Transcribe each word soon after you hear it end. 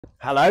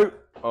Hello,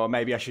 or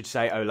maybe I should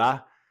say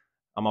hola.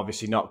 I'm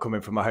obviously not coming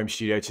from my home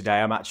studio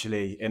today. I'm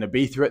actually in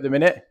Ibiza at the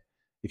minute.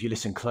 If you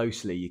listen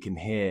closely, you can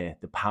hear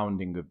the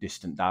pounding of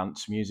distant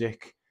dance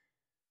music.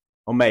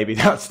 Or maybe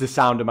that's the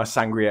sound of my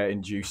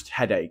sangria-induced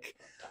headache.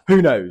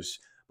 Who knows?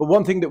 But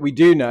one thing that we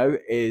do know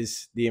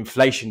is the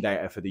inflation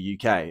data for the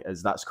UK,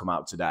 as that's come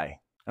out today.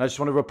 And I just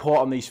want to report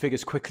on these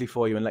figures quickly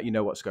for you and let you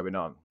know what's going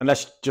on. And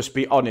let's just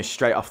be honest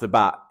straight off the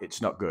bat,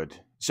 it's not good.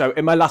 So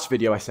in my last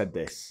video, I said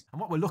this. And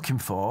what we're looking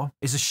for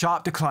is a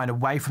sharp decline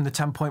away from the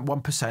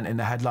 10.1% in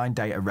the headline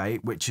data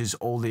rate, which is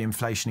all the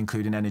inflation,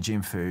 including energy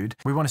and food.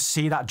 We want to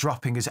see that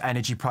dropping as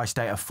energy price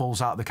data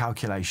falls out of the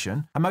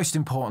calculation. And most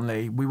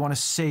importantly, we want to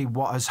see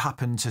what has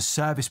happened to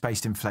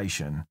service-based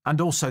inflation.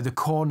 And also the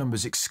core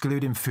numbers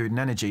excluding food and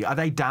energy. Are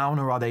they down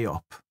or are they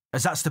up?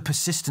 As that's the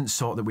persistent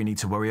sort that we need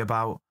to worry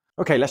about.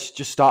 Okay, let's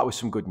just start with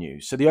some good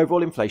news. So the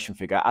overall inflation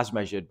figure, as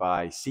measured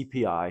by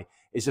CPI,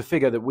 is a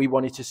figure that we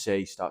wanted to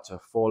see start to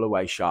fall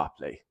away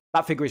sharply.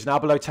 That figure is now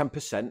below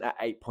 10% at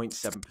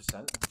 8.7%.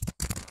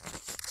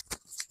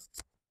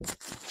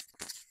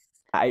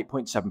 At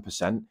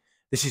 8.7%.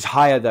 This is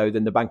higher, though,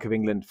 than the Bank of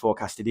England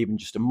forecasted even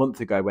just a month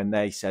ago when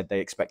they said they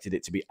expected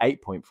it to be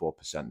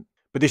 8.4%.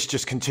 But this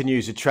just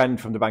continues a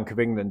trend from the Bank of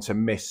England to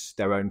miss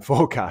their own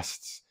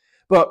forecasts.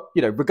 But,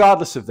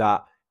 regardless of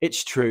that,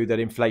 it's true that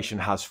inflation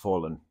has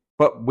fallen.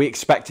 But we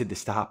expected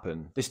this to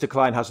happen. This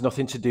decline has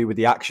nothing to do with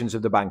the actions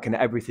of the bank and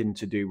everything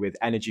to do with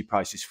energy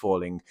prices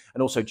falling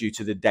and also due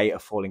to the data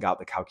falling out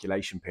the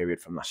calculation period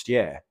from last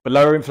year. But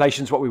lower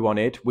inflation is what we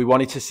wanted. We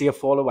wanted to see a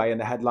fall away in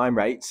the headline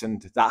rates,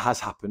 and that has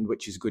happened,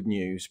 which is good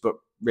news. But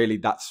really,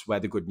 that's where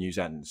the good news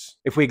ends.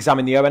 If we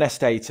examine the ONS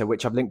data,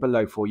 which I've linked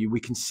below for you, we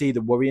can see the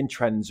worrying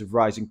trends of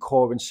rising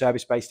core and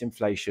service-based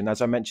inflation,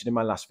 as I mentioned in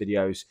my last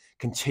videos,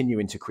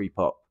 continuing to creep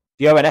up.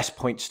 The ONS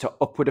points to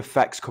upward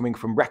effects coming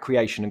from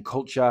recreation and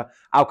culture,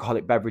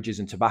 alcoholic beverages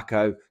and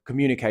tobacco,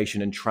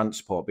 communication and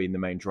transport being the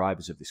main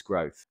drivers of this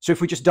growth. So if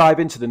we just dive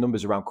into the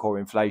numbers around core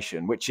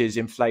inflation, which is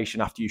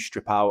inflation after you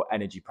strip out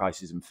energy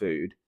prices and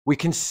food, we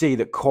can see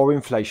that core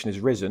inflation has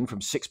risen from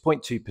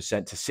 6.2% to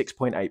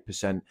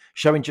 6.8%,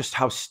 showing just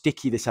how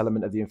sticky this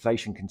element of the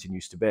inflation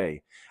continues to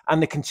be, and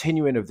the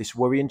continuing of this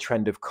worrying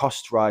trend of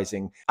costs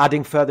rising,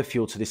 adding further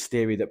fuel to this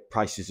theory that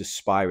prices are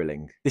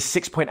spiraling. This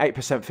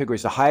 6.8% figure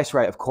is the highest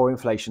rate of core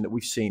inflation that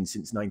we've seen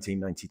since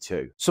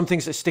 1992. Some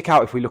things that stick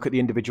out if we look at the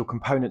individual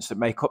components that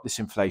make up this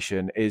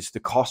inflation is the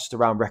cost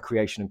around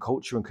recreation and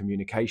culture and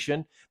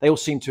communication. They all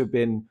seem to have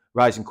been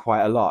rising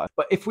quite a lot.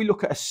 But if we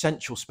look at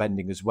essential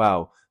spending as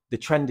well, the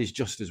trend is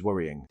just as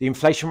worrying. The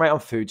inflation rate on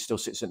food still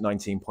sits at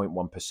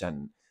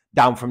 19.1%,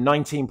 down from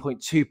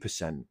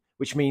 19.2%,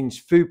 which means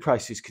food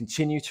prices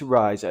continue to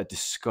rise at a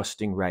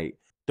disgusting rate.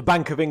 The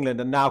Bank of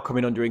England are now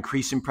coming under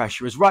increasing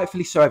pressure, as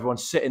rightfully so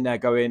everyone's sitting there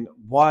going,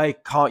 why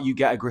can't you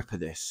get a grip of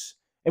this?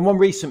 In one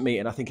recent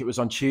meeting, I think it was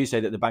on Tuesday,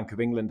 that the Bank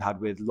of England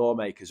had with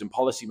lawmakers and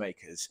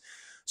policymakers,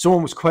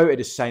 someone was quoted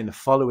as saying the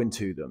following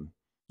to them: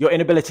 "Your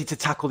inability to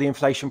tackle the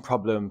inflation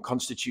problem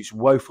constitutes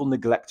woeful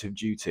neglect of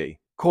duty."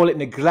 Call it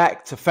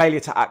neglect, a failure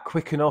to act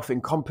quick enough,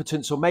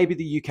 incompetence, or maybe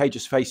the UK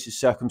just faces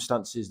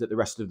circumstances that the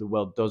rest of the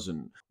world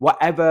doesn't.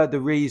 Whatever the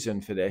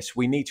reason for this,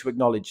 we need to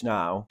acknowledge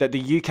now that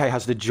the UK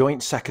has the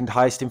joint second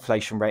highest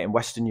inflation rate in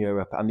Western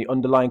Europe, and the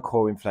underlying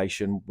core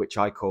inflation, which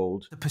I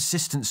called the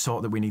persistent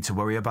sort that we need to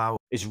worry about,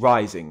 is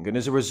rising. And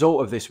as a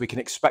result of this, we can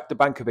expect the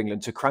Bank of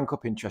England to crank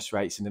up interest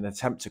rates in an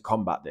attempt to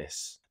combat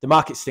this. The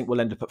markets think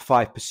we'll end up at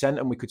 5%,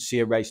 and we could see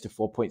a raise to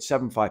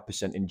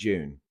 4.75% in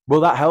June.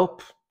 Will that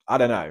help? I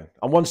don't know.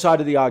 On one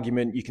side of the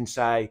argument, you can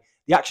say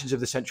the actions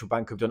of the central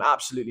bank have done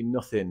absolutely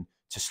nothing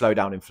to slow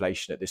down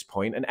inflation at this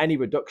point, and any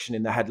reduction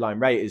in the headline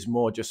rate is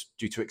more just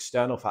due to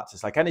external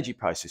factors like energy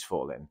prices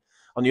falling.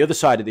 On the other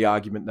side of the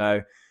argument,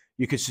 though,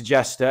 you could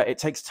suggest that it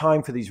takes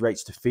time for these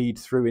rates to feed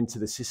through into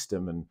the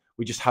system, and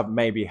we just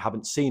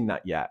haven't seen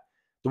that yet.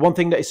 The one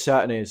thing that is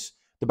certain is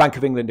the Bank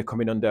of England are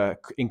coming under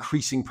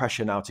increasing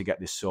pressure now to get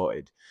this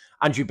sorted.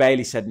 Andrew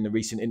Bailey said in a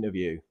recent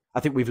interview, "I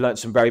think we've learned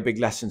some very big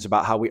lessons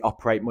about how we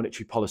operate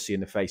monetary policy in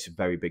the face of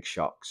very big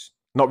shocks."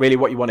 Not really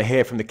what you want to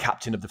hear from the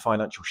captain of the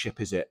financial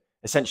ship, is it?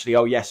 Essentially,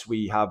 oh yes,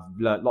 we have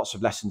learned lots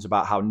of lessons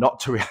about how not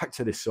to react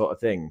to this sort of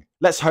thing.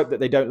 Let's hope that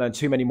they don't learn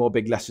too many more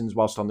big lessons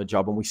whilst on the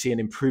job, and we see an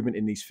improvement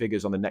in these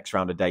figures on the next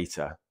round of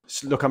data.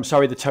 So look, I'm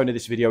sorry the tone of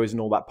this video isn't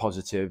all that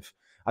positive.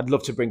 I'd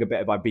love to bring a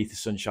bit of Ibiza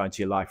sunshine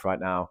to your life right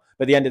now.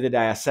 But at the end of the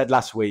day, I said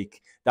last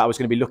week that I was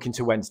going to be looking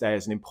to Wednesday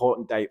as an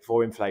important date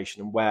for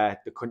inflation and where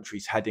the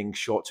country's heading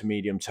short to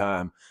medium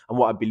term. And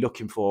what I'd be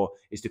looking for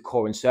is the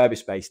core and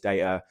service-based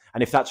data.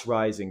 And if that's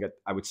rising,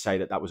 I would say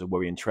that that was a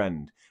worrying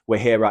trend. We're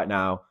here right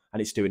now,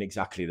 and it's doing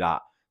exactly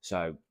that.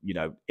 So,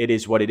 it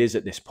is what it is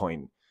at this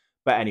point.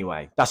 But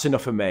anyway, that's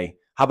enough of me.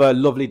 Have a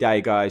lovely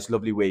day, guys.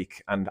 Lovely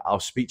week. And I'll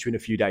speak to you in a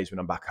few days when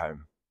I'm back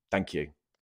home. Thank you.